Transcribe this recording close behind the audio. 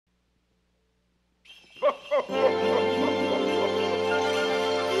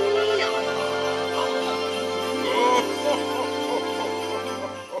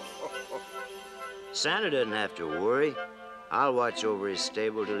Santa doesn't have to worry. I'll watch over his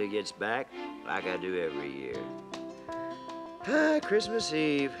stable till he gets back, like I do every year. Christmas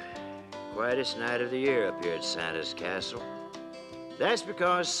Eve. Quietest night of the year up here at Santa's castle. That's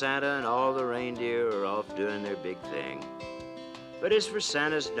because Santa and all the reindeer are off doing their big thing. But as for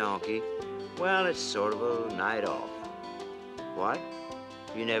Santa's donkey, well, it's sort of a night off. What?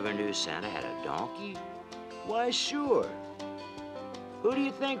 You never knew Santa had a donkey? Why, sure. Who do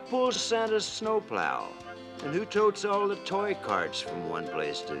you think pulls Santa's snowplow? And who totes all the toy carts from one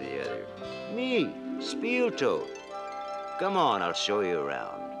place to the other? Me, Spiel-tote. Come on, I'll show you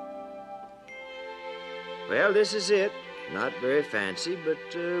around. Well, this is it. Not very fancy,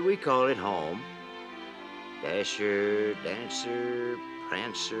 but we call it home. Dasher, Dancer,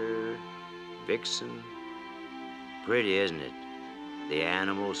 Prancer, Vixen. Pretty, isn't it? The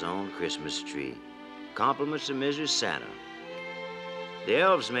animal's own Christmas tree. Compliments of Mrs. Santa. The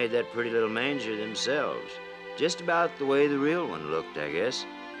elves made that pretty little manger themselves. Just about the way the real one looked, I guess.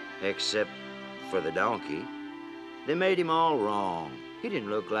 Except for the donkey. They made him all wrong. He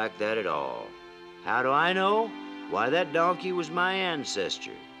didn't look like that at all. How do I know? Why, that donkey was my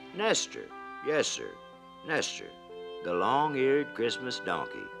ancestor, Nestor. Yes, sir, Nestor, the long-eared Christmas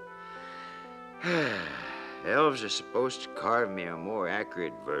donkey. Elves are supposed to carve me a more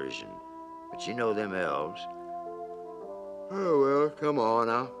accurate version, but you know them elves. Oh, well, come on,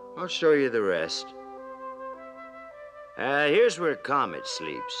 I'll show you the rest. Here's where Comet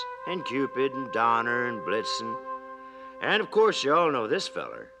sleeps, and Cupid, and Donner, and Blitzen. And, of course, you all know this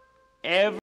feller.